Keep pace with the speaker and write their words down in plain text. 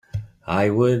I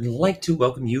would like to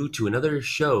welcome you to another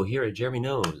show here at Jeremy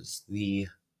Knows, the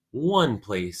one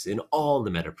place in all the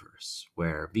metaverse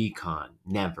where VCon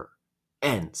never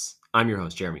ends. I'm your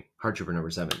host, Jeremy, Heart Trooper number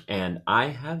 7, and I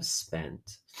have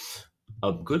spent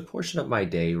a good portion of my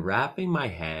day wrapping my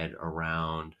head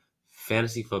around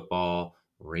fantasy football,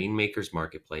 Rainmakers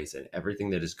Marketplace, and everything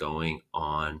that is going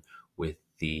on with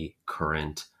the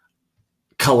current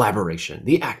collaboration,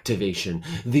 the activation,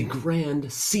 the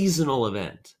grand seasonal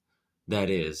event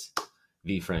that is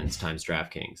VeeFriends times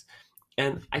DraftKings.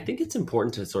 And I think it's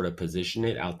important to sort of position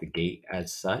it out the gate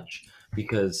as such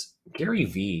because Gary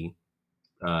Vee,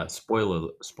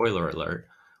 spoiler alert,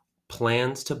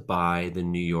 plans to buy the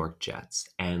New York Jets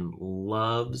and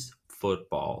loves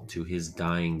football to his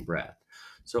dying breath.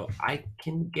 So I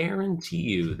can guarantee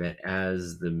you that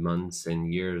as the months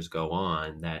and years go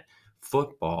on, that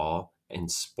football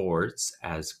and sports,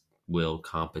 as will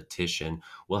competition,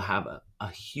 will have a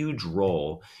huge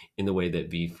role in the way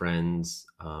that VeeFriends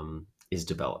is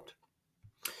developed.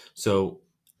 So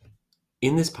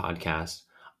in this podcast,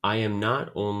 I am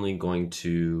not only going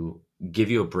to give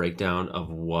you a breakdown of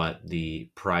what the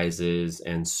prizes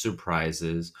and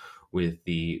surprises with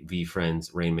the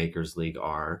VeeFriends Rainmakers League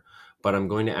are, but I'm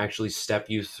going to actually step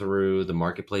you through the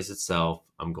marketplace itself.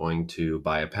 I'm going to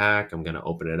buy a pack. I'm going to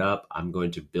open it up. I'm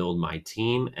going to build my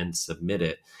team and submit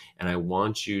it. And I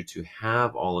want you to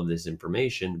have all of this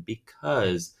information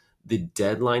because the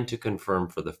deadline to confirm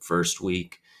for the first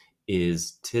week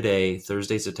is today,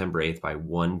 Thursday, September 8th by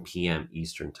 1 p.m.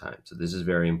 Eastern time. So this is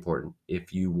very important.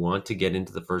 If you want to get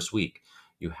into the first week,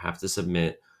 you have to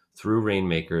submit through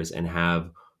Rainmakers and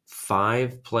have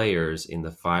 5 players in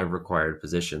the 5 required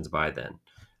positions by then.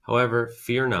 However,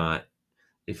 fear not.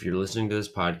 If you're listening to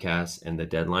this podcast and the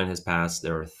deadline has passed,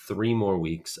 there are 3 more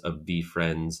weeks of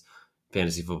VeeFriends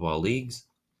Fantasy Football Leagues.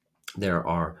 There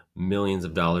are millions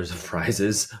of dollars of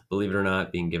prizes, believe it or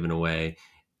not, being given away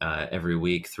every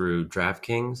week through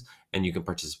DraftKings, and you can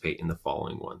participate in the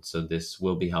following one. So this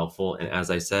will be helpful. And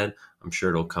as I said, I'm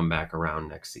sure it'll come back around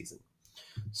next season.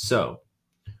 So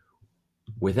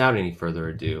without any further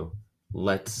ado,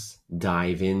 let's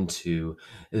dive into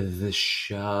the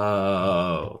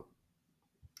show.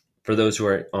 For those who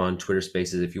are on Twitter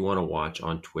Spaces, if you want to watch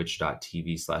on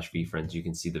twitch.tv/VeeFriends, you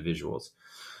can see the visuals.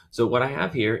 So what I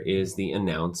have here is the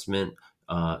announcement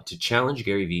to challenge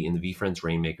Gary Vee in the VeeFriends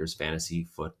Rainmakers Fantasy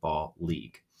Football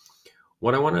League.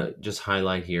 What I want to just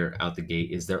highlight here out the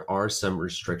gate is there are some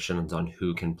restrictions on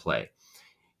who can play.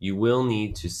 You will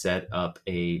need to set up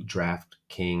a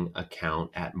DraftKings account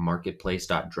at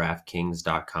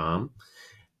marketplace.draftkings.com.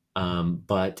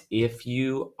 But if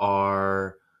you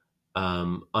are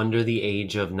under the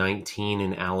age of 19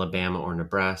 in Alabama or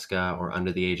Nebraska, or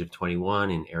under the age of 21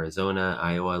 in Arizona,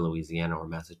 Iowa, Louisiana, or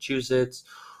Massachusetts,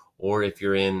 or if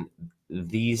you're in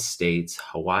these states,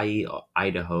 Hawaii,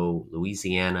 Idaho,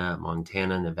 Louisiana,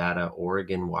 Montana, Nevada,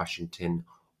 Oregon, Washington,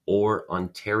 or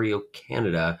Ontario,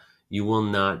 Canada, you will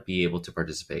not be able to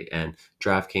participate. And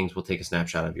DraftKings will take a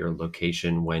snapshot of your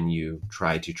location when you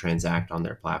try to transact on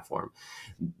their platform.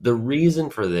 The reason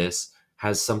for this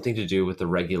has something to do with the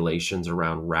regulations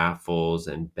around raffles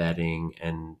and betting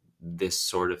and this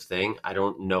sort of thing. I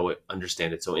don't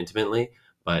understand it so intimately,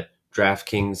 but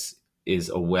DraftKings is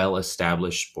a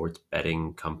well-established sports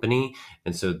betting company,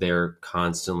 and so they're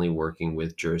constantly working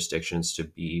with jurisdictions to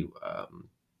be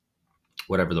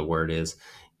whatever the word is,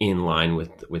 in line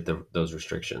with those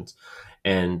restrictions.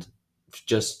 And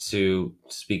just to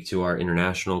speak to our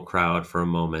international crowd for a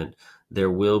moment, there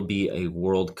will be a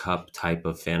World Cup type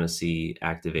of fantasy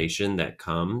activation that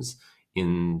comes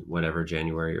in whatever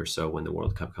January or so when the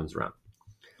World Cup comes around.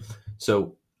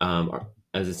 So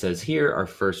as it says here, our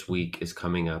first week is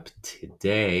coming up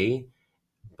today,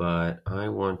 but I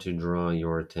want to draw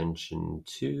your attention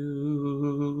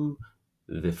to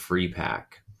the free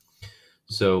pack.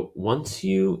 So once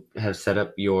you have set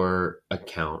up your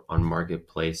account on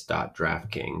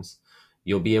marketplace.draftkings,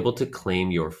 you'll be able to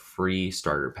claim your free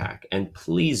starter pack. And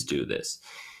please do this.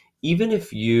 Even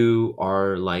if you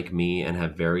are like me and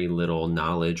have very little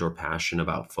knowledge or passion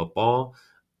about football,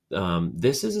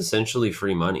 this is essentially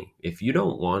free money. If you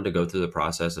don't want to go through the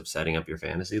process of setting up your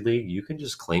fantasy league, you can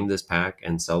just claim this pack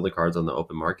and sell the cards on the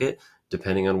open market.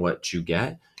 Depending on what you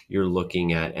get, you're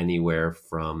looking at anywhere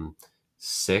from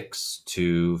 $6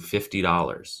 to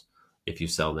 $50 if you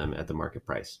sell them at the market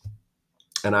price.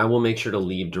 And I will make sure to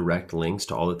leave direct links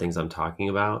to all the things I'm talking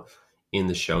about in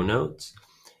the show notes.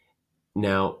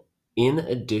 Now, in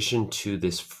addition to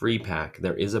this free pack,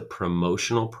 there is a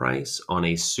promotional price on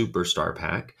a superstar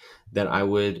pack that I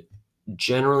would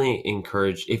generally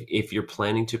encourage, if you're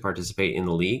planning to participate in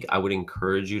the league, I would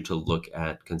encourage you to look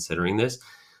at considering this.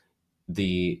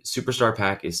 The Superstar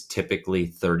Pack is typically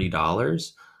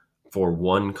 $30 for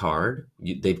one card.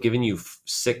 They've given you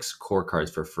 6 core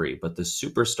cards for free, but the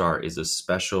Superstar is a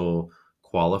special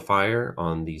qualifier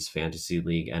on these Fantasy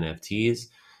League NFTs,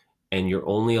 and you're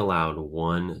only allowed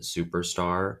one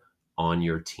Superstar on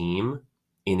your team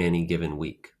in any given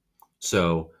week.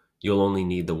 So you'll only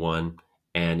need the one,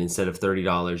 and instead of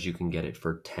 $30, you can get it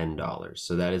for $10.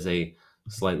 So that is a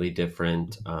slightly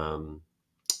different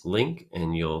link,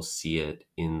 and you'll see it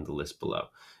in the list below.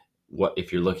 What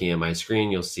if you're looking at my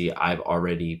screen, you'll see I've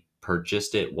already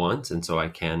purchased it once, and so I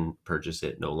can purchase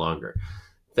it no longer.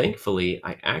 Thankfully,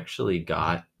 I actually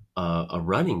got a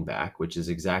running back, which is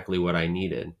exactly what I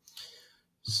needed.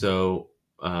 So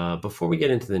before we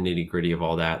get into the nitty gritty of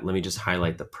all that, let me just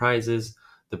highlight the prizes.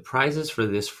 The prizes for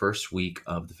this first week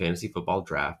of the fantasy football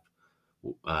draft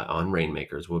on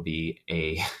Rainmakers will be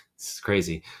this is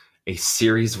crazy, a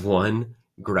Series 1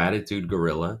 Gratitude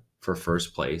Gorilla for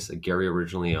first place, a Gary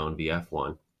originally owned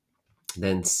VF1.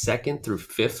 Then second through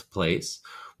fifth place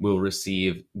will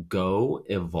receive Go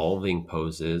Evolving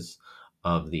Poses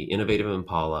of the Innovative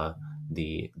Impala,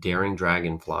 the Daring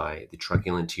Dragonfly, the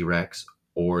Truculent T-Rex,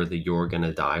 or the You're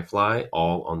Gonna Die Fly,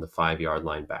 all on the 5-yard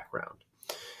line background,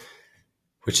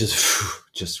 which is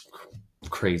just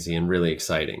crazy and really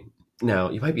exciting. Now,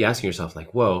 you might be asking yourself,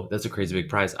 like, whoa, that's a crazy big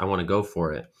prize. I want to go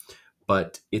for it.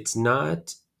 But it's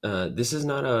not, this is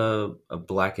not a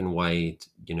black and white,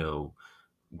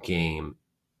 game.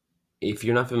 If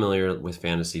you're not familiar with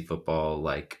fantasy football,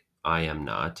 like I am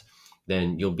not,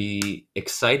 then you'll be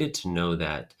excited to know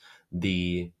that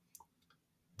the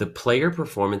player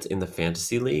performance in the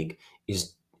fantasy league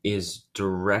is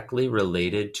directly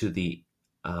related to the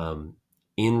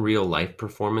in real life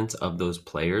performance of those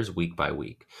players week by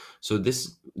week. So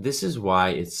this is why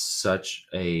it's such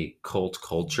a cult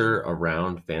culture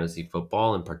around fantasy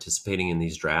football and participating in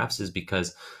these drafts, is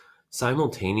because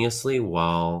simultaneously,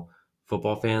 while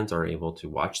football fans are able to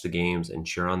watch the games and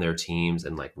cheer on their teams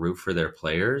and like root for their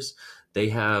players, they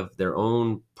have their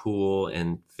own pool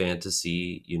and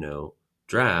fantasy,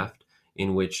 draft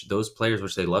in which those players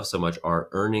which they love so much are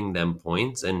earning them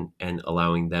points and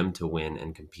allowing them to win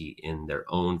and compete in their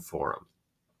own forum.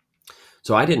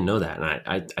 So I didn't know that,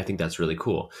 and I think that's really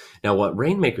cool. Now, what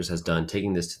Rainmakers has done,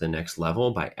 taking this to the next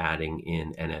level by adding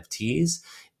in NFTs,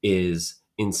 is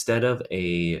instead of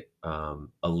a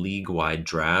league-wide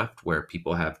draft where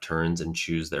people have turns and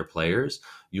choose their players,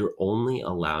 you're only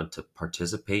allowed to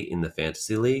participate in the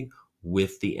fantasy league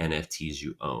with the NFTs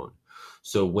you own.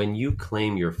 So when you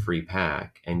claim your free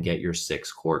pack and get your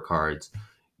 6 core cards,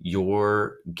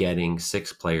 you're getting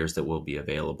 6 players that will be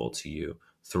available to you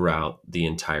throughout the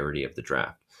entirety of the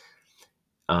draft.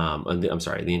 I'm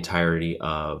sorry, the entirety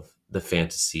of the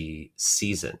fantasy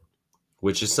season,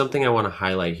 which is something I want to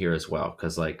highlight here as well.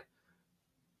 Because, like,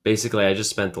 basically, I just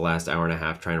spent the last hour and a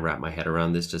half trying to wrap my head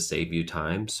around this to save you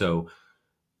time. So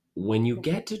when you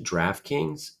get to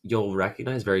DraftKings, you'll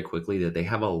recognize very quickly that they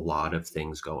have a lot of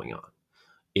things going on.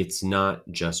 It's not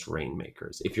just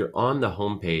Rainmakers. If you're on the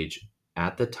homepage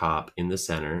at the top in the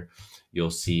center, you'll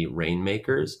see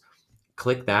Rainmakers.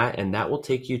 Click that, and that will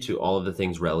take you to all of the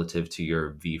things relative to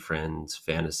your VeeFriends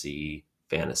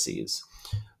fantasies.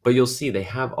 But you'll see they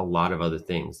have a lot of other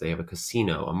things. They have a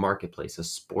casino, a marketplace, a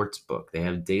sports book. They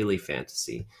have daily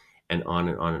fantasy, and on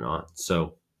and on and on.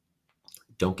 So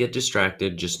don't get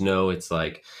distracted. Just know it's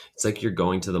like you're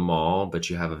going to the mall, but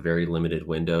you have a very limited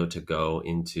window to go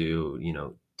into,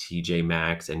 TJ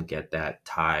Maxx and get that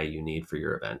tie you need for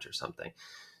your event or something.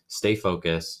 Stay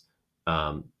focused.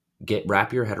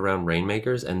 Wrap your head around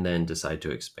Rainmakers, and then decide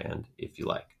to expand if you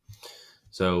like.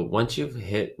 So once you've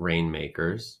hit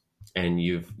Rainmakers and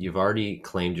you've already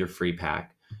claimed your free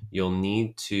pack, you'll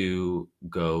need to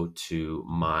go to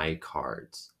My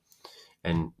Cards.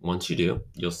 And once you do,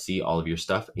 you'll see all of your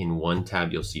stuff. In one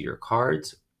tab, you'll see your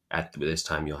cards. At this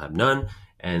time, you'll have none.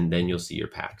 And then you'll see your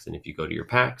packs. And if you go to your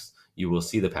packs, you will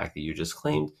see the pack that you just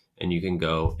claimed, and you can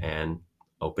go and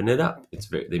open it up.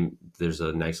 There's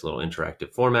a nice little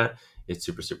interactive format. It's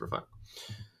super, super fun.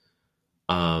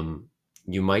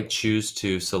 You might choose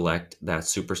to select that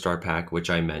Superstar pack, which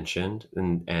I mentioned,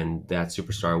 and that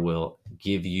Superstar will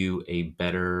give you a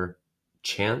better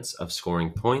chance of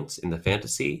scoring points in the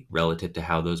fantasy relative to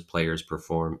how those players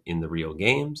perform in the real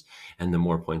games. And the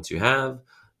more points you have,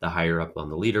 the higher up on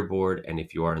the leaderboard. And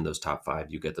if you are in those top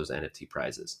 5, you get those NFT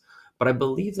prizes. But I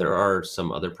believe there are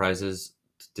some other prizes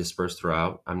dispersed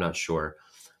throughout. I'm not sure.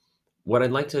 What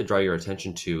I'd like to draw your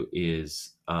attention to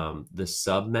is the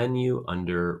sub menu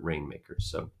under Rainmakers.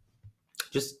 So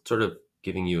just sort of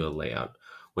giving you a layout.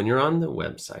 When you're on the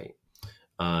website,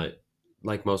 uh,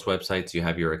 like most websites, you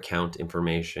have your account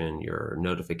information, your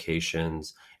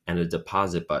notifications, and a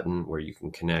deposit button where you can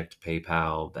connect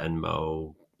PayPal,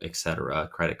 Venmo, etc.,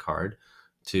 credit card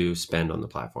to spend on the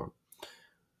platform.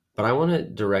 But I want to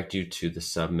direct you to the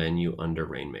sub menu under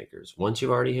Rainmakers. Once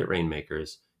you've already hit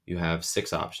Rainmakers, you have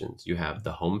 6 options. You have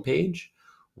the home page,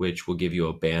 which will give you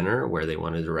a banner where they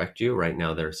want to direct you. Right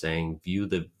now, they're saying view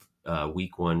the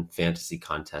week 1 fantasy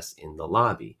contest in the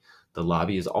lobby. The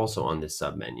lobby is also on this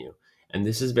sub menu. And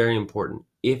this is very important.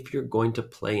 If you're going to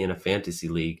play in a fantasy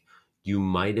league, you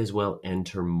might as well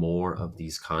enter more of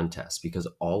these contests because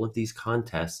all of these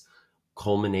contests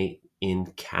culminate in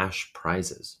cash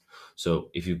prizes.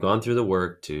 So if you've gone through the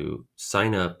work to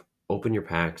sign up, open your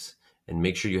packs, and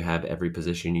make sure you have every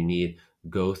position you need,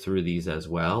 go through these as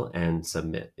well and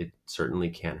submit. It certainly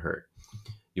can't hurt.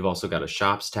 You've also got a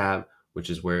shops tab,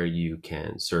 which is where you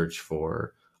can search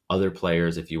for other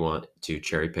players if you want to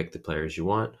cherry pick the players you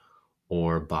want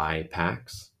or buy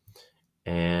packs.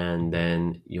 And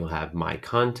then you'll have my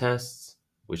contests,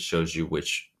 which shows you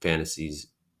which fantasy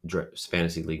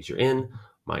leagues you're in,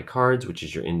 my cards, which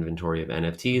is your inventory of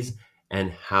NFTs,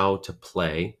 and how to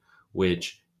play,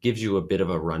 which gives you a bit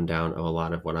of a rundown of a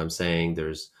lot of what I'm saying.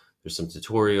 There's some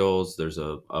tutorials, there's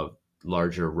a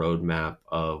larger roadmap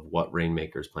of what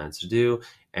Rainmakers plans to do,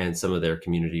 and some of their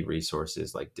community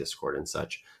resources like Discord and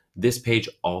such. This page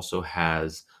also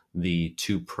has the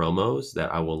 2 promos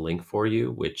that I will link for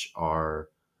you, which are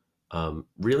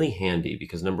really handy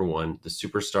because number 1, the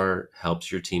Superstar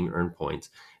helps your team earn points.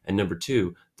 And number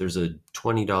 2, there's a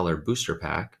 $20 booster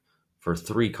pack for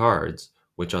 3 cards,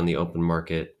 which on the open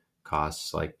market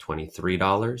costs like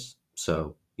 $23.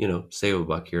 So, save a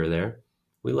buck here or there.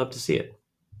 We love to see it.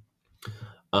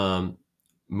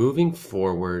 Moving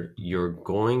forward, you're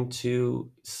going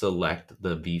to select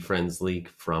the VeeFriends League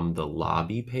from the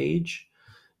lobby page.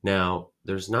 Now,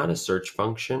 there's not a search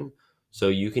function, so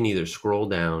you can either scroll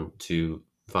down to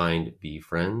find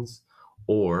VeeFriends,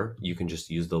 or you can just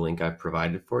use the link I've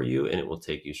provided for you, and it will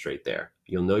take you straight there.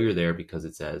 You'll know you're there because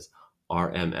it says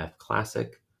RMF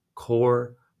Classic,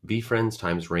 Core, VeeFriends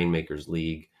times Rainmakers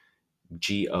League,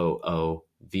 GOO,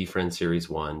 VeeFriends Series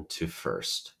 1 to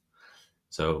First.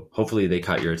 So hopefully they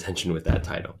caught your attention with that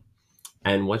title.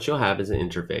 And what you'll have is an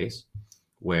interface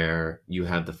where you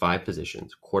have the 5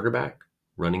 positions: quarterback,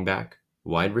 running back,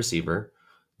 wide receiver.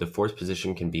 The 4th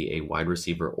position can be a wide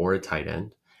receiver or a tight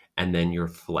end. And then your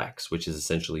flex, which is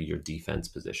essentially your defense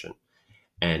position.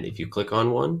 And if you click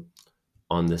on one,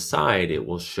 on the side, it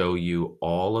will show you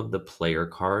all of the player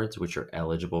cards which are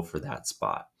eligible for that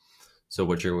spot. So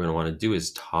what you're going to want to do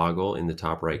is toggle in the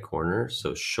top right corner.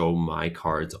 So show my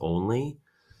cards only,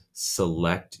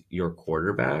 select your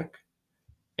quarterback,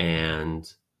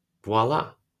 and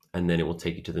voila. And then it will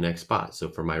take you to the next spot. So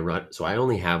for my run, so I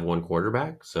only have 1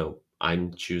 quarterback. So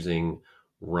I'm choosing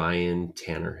Ryan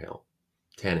Tannehill.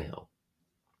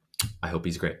 I hope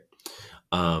he's great.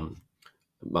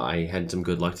 I had some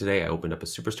good luck today. I opened up a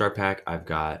superstar pack. I've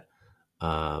got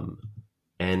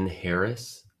N.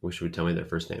 Harris. Wish you would tell me their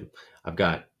first name. I've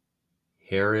got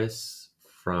Harris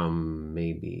from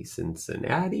maybe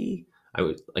Cincinnati.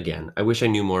 I wish I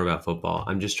knew more about football.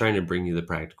 I'm just trying to bring you the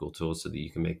practical tools so that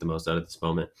you can make the most out of this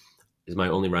moment. Is my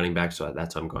only running back, so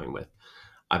that's what I'm going with.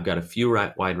 I've got a few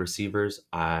wide receivers.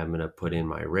 I'm going to put in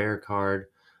my rare card.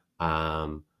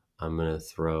 I'm going to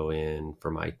throw in for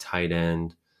my tight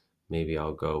end. Maybe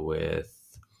I'll go with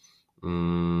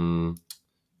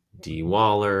D.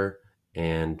 Waller.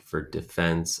 And for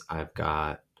defense, I've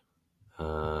got,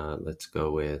 let's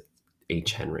go with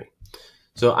H. Henry.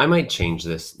 So I might change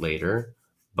this later,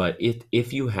 but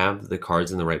if you have the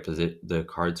cards in the right the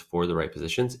cards for the right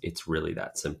positions, it's really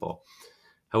that simple.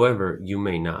 However, you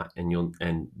may not,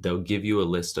 and they'll give you a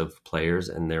list of players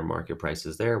and their market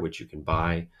prices there, which you can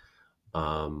buy.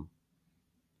 And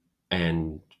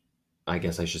I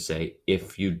guess I should say,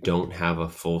 if you don't have a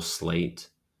full slate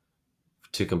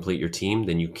to complete your team,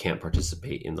 then you can't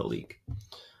participate in the league.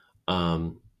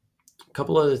 A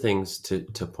couple other things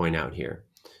to point out here.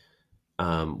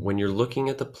 When you're looking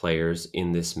at the players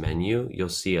in this menu, you'll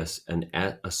see a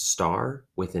star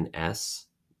with an S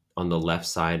on the left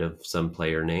side of some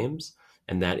player names,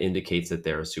 and that indicates that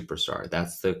they're a superstar.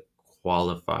 That's the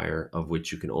qualifier of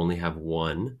which you can only have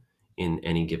 1 in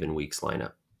any given week's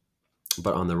lineup.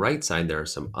 But on the right side, there are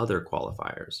some other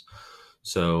qualifiers.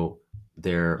 So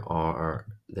there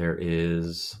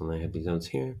is, I have these notes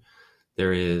here.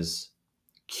 There is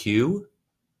Q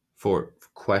for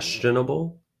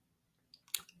questionable,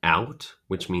 out,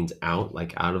 which means out,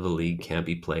 like out of the league, can't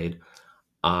be played.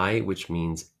 I, which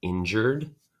means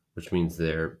injured, which means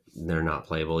they're not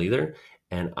playable either,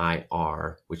 and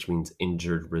IR, which means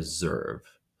injured reserve,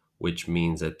 which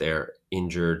means that they're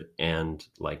injured and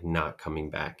like not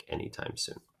coming back anytime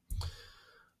soon.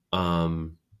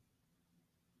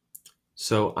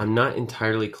 So I'm not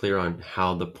entirely clear on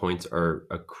how the points are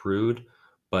accrued,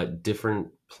 but different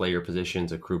player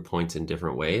positions accrue points in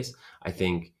different ways. I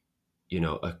think,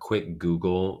 a quick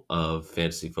Google of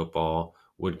fantasy football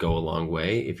would go a long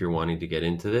way if you're wanting to get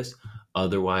into this.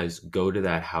 Otherwise, go to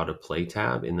that how to play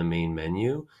tab in the main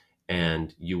menu,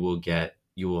 and you will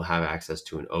have access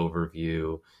to an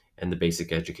overview and the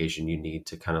basic education you need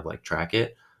to kind of like track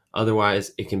it.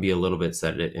 Otherwise, it can be a little bit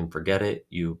set it and forget it.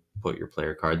 You put your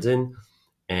player cards in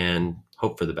and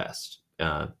hope for the best.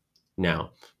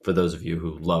 Now, for those of you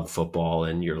who love football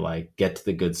and you're like, get to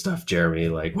the good stuff, Jeremy,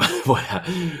 like what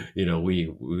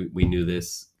we knew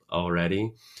this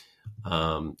already.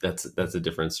 That's a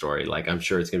different story. Like, I'm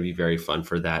sure it's going to be very fun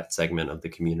for that segment of the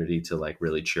community to like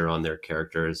really cheer on their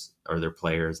characters or their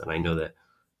players. And I know that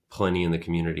plenty in the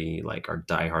community like are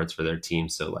diehards for their team.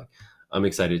 So like, I'm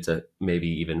excited to maybe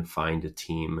even find a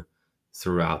team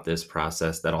throughout this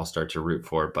process that I'll start to root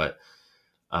for. But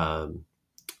um,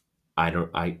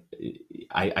 I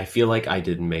feel like I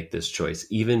didn't make this choice.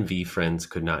 Even VeeFriends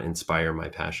could not inspire my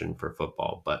passion for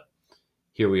football, but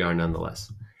here we are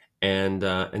nonetheless. And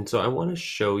so I want to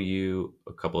show you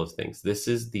a couple of things. This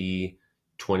is the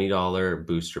 $20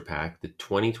 booster pack. The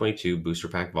 2022 booster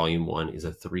pack volume 1 is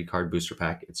a 3-card booster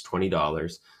pack. It's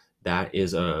 $20. That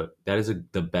is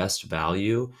the best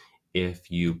value if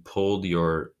you pulled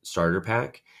your starter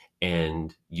pack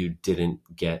and you didn't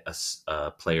get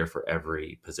a player for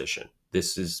every position.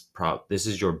 This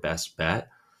is your best bet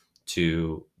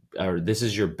this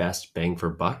is your best bang for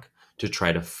buck to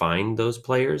try to find those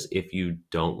players if you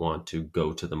don't want to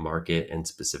go to the market and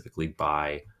specifically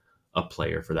buy a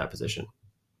player for that position.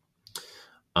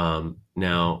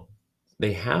 Now,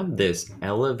 they have this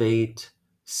Elevate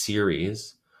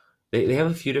series. They have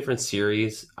a few different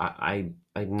series. I'm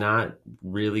not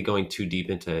really going too deep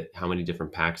into how many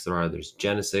different packs there are. There's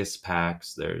Genesis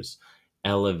packs, there's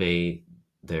Elevate,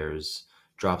 there's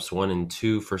drops 1 and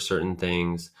 2 for certain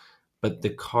things. But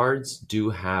the cards do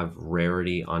have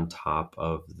rarity on top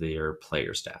of their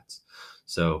player stats.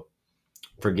 So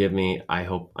forgive me. I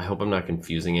hope I'm not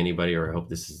confusing anybody, or I hope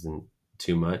this isn't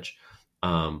too much.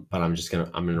 But I'm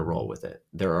gonna roll with it.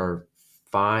 There are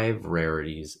 5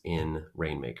 rarities in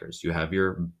Rainmakers. You have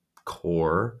your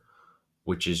core,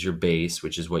 which is your base,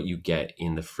 which is what you get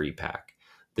in the free pack.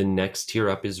 The next tier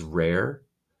up is rare,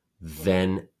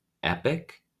 then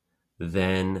epic,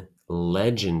 then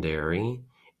legendary,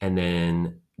 and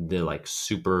then the like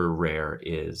super rare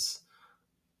is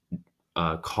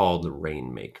called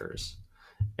Rainmakers.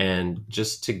 And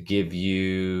just to give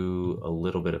you a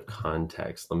little bit of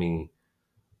context, let me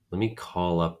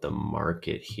call up the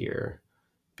market here,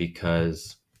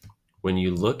 because when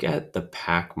you look at the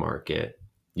pack market,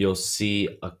 you'll see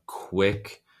a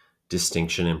quick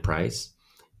distinction in price.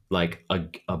 Like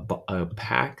a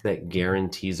pack that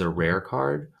guarantees a rare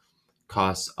card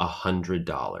costs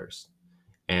 $100.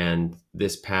 And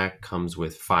this pack comes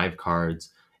with 5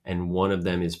 cards, and one of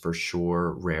them is for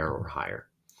sure rare or higher.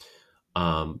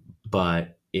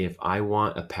 But if I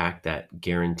want a pack that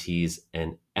guarantees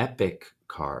an epic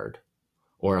card,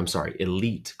 or I'm sorry,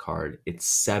 elite card,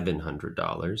 it's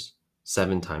 $700,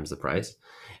 7 times the price.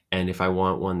 And if I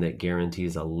want one that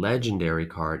guarantees a legendary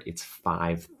card, it's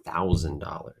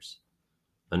 $5,000,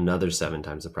 another 7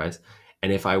 times the price.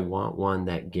 And if I want one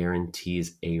that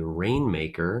guarantees a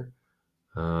Rainmaker,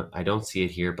 I don't see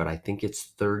it here, but I think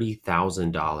it's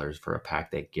 $30,000 for a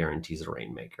pack that guarantees a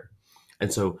Rainmaker.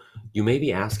 And so you may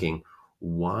be asking,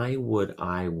 why would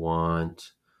I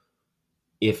want,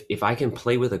 if I can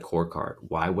play with a core card,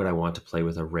 why would I want to play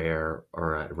with a rare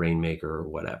or a Rainmaker or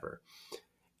whatever?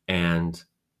 And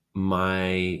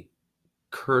my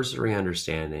cursory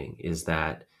understanding is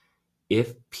that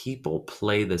if people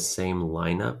play the same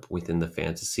lineup within the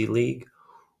fantasy league,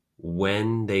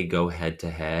 when they go head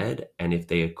to head, and if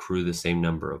they accrue the same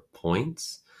number of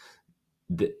points,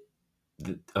 if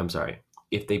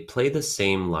they play the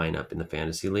same lineup in the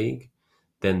fantasy league,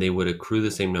 then they would accrue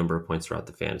the same number of points throughout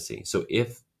the fantasy. So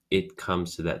if it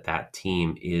comes to that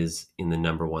team is in the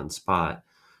number 1 spot,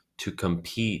 to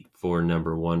compete for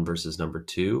number 1 versus number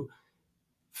 2,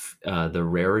 the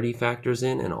rarity factors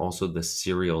in, and also the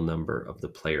serial number of the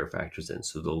player factors in.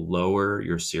 So the lower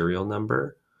your serial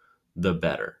number, the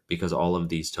better, because all of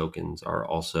these tokens are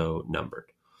also numbered.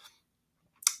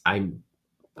 I'm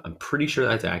pretty sure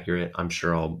that's accurate. I'm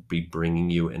sure I'll be bringing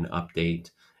you an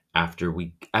update after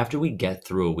we get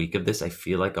through a week of this. I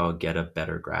feel like I'll get a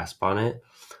better grasp on it.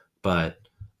 but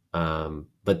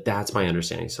that's my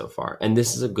understanding so far. And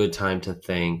this is a good time to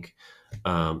thank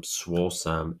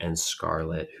Swolesome and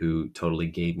Scarlett, who totally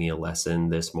gave me a lesson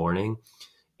this morning.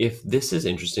 If this is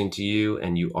interesting to you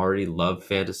and you already love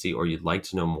fantasy or you'd like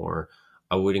to know more,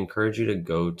 I would encourage you to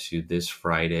go to this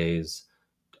Friday's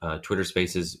Twitter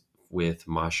Spaces with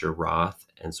Masha Roth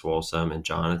and Swolesome and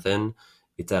Jonathan.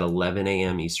 It's at 11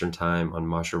 a.m. Eastern Time on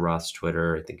Masha Roth's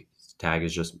Twitter. I think his tag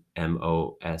is just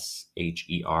MOSHERROTH.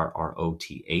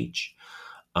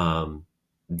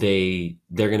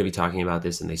 They're going to be talking about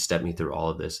this, and they stepped me through all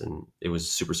of this, and it was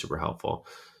super, super helpful.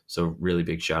 So really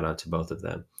big shout out to both of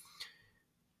them.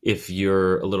 If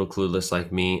you're a little clueless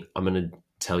like me, I'm going to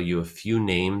tell you a few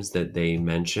names that they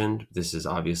mentioned. This is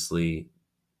obviously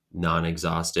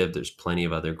non-exhaustive. There's plenty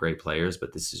of other great players,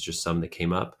 but this is just some that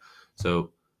came up. So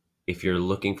if you're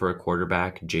looking for a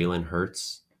quarterback, Jalen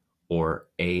Hurts or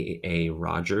A.A.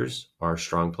 Rodgers are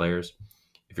strong players.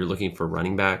 If you're looking for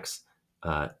running backs,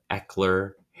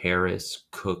 Eckler, Harris,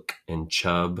 Cook, and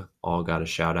Chubb all got a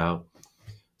shout out.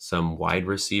 Some wide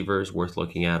receivers worth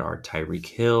looking at are Tyreek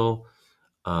Hill,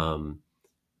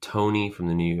 Tony from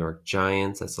the New York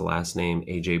Giants, that's the last name,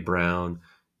 A.J. Brown,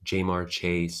 Jamar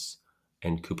Chase,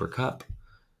 and Cooper Kupp,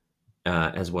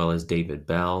 as well as David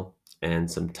Bell. And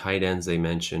some tight ends they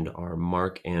mentioned are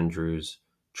Mark Andrews,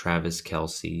 Travis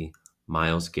Kelce,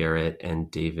 Myles Garrett, and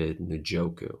David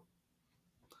Njoku.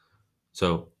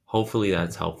 So hopefully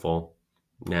that's helpful.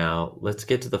 Now let's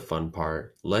get to the fun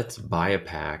part. Let's buy a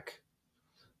pack.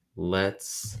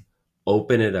 Let's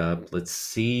open it up. Let's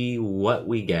see what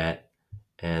we get.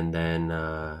 And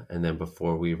then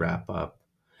before we wrap up,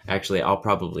 actually, I'll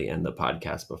probably end the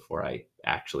podcast before I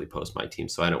actually post my team,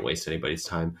 so I don't waste anybody's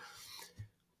time.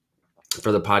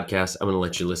 For the podcast, I'm going to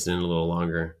let you listen in a little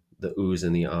longer. The oohs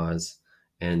and the ahs,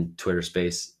 and Twitter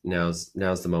Space. Now's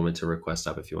the moment to request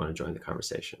up if you want to join the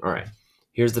conversation. All right,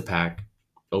 here's the pack.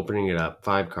 Opening it up,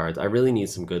 5 cards. I really need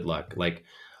some good luck. Like,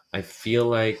 I feel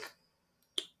like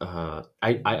I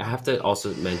have to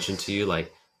also mention to you,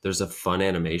 like, there's a fun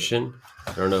animation.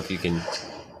 I don't know if you can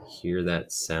hear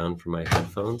that sound from my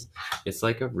headphones. It's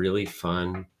like a really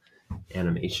fun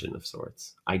animation of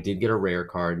sorts. I did get a rare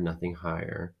card, nothing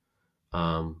higher,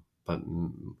 but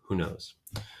who knows.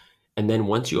 And then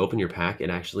once you open your pack, it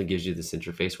actually gives you this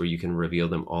interface where you can reveal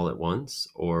them all at once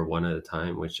or one at a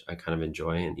time, which I kind of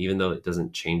enjoy. And even though it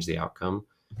doesn't change the outcome,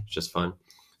 it's just fun.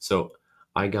 So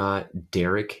I got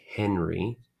Derrick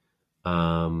Henry.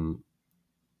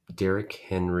 Derrick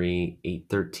Henry,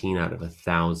 813 out of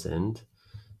 1,000.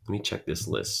 Let me check this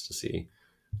list to see.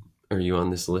 Are you on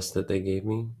this list that they gave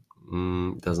me?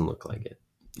 Doesn't look like it.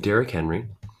 Derrick Henry.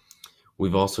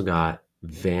 We've also got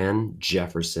Van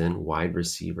Jefferson, wide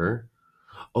receiver.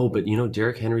 Oh, but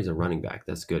Derrick Henry's a running back.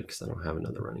 That's good because I don't have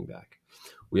another running back.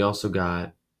 We also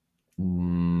got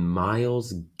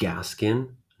Myles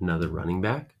Gaskin, another running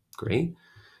back. Great.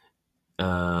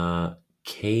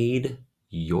 Cade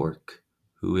York,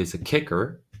 who is a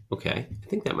kicker. Okay, I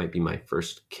think that might be my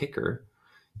first kicker.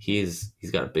 He's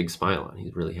got a big smile on.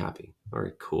 He's really happy. All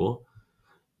right, cool.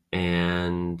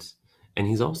 And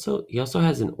he also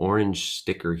has an orange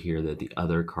sticker here that the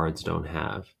other cards don't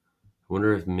have. I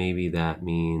wonder if maybe that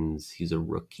means he's a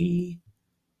rookie.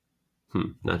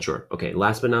 Not sure. Okay,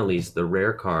 last but not least, the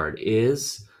rare card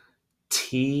is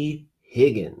T.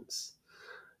 Higgins.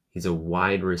 He's a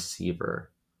wide receiver.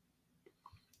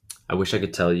 I wish I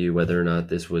could tell you whether or not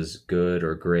this was good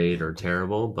or great or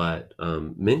terrible, but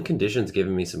mint conditions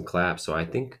giving me some claps, so I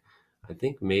think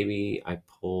maybe I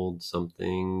pulled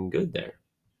something good there.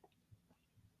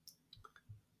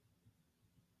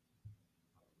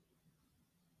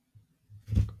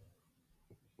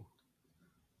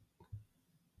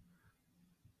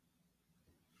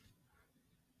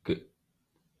 Good.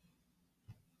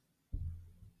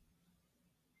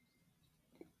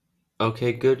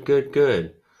 Okay,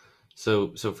 good.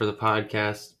 So for the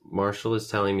podcast, Marshall is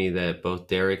telling me that both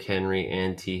Derrick Henry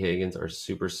and T. Higgins are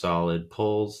super solid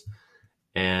pulls.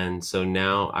 And so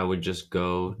now I would just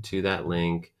go to that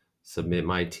link, submit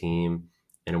my team,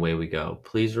 and away we go.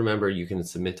 Please remember, you can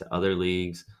submit to other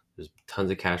leagues. There's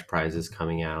tons of cash prizes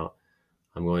coming out.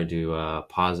 I'm going to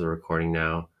pause the recording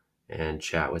now and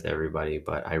chat with everybody,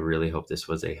 but I really hope this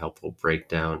was a helpful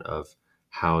breakdown of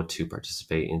how to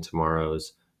participate in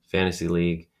tomorrow's fantasy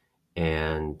league.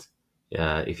 And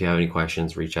if you have any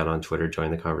questions, reach out on Twitter,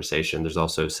 join the conversation. There's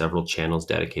also several channels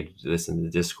dedicated to this in the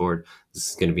Discord.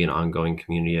 This is going to be an ongoing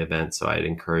community event, so I'd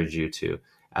encourage you to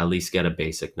at least get a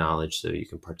basic knowledge so you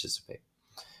can participate.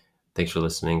 Thanks for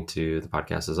listening to the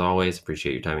podcast as always.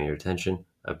 Appreciate your time and your attention.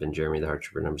 I've been Jeremy, the Heart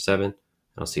Trooper number 7, and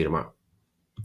I'll see you tomorrow.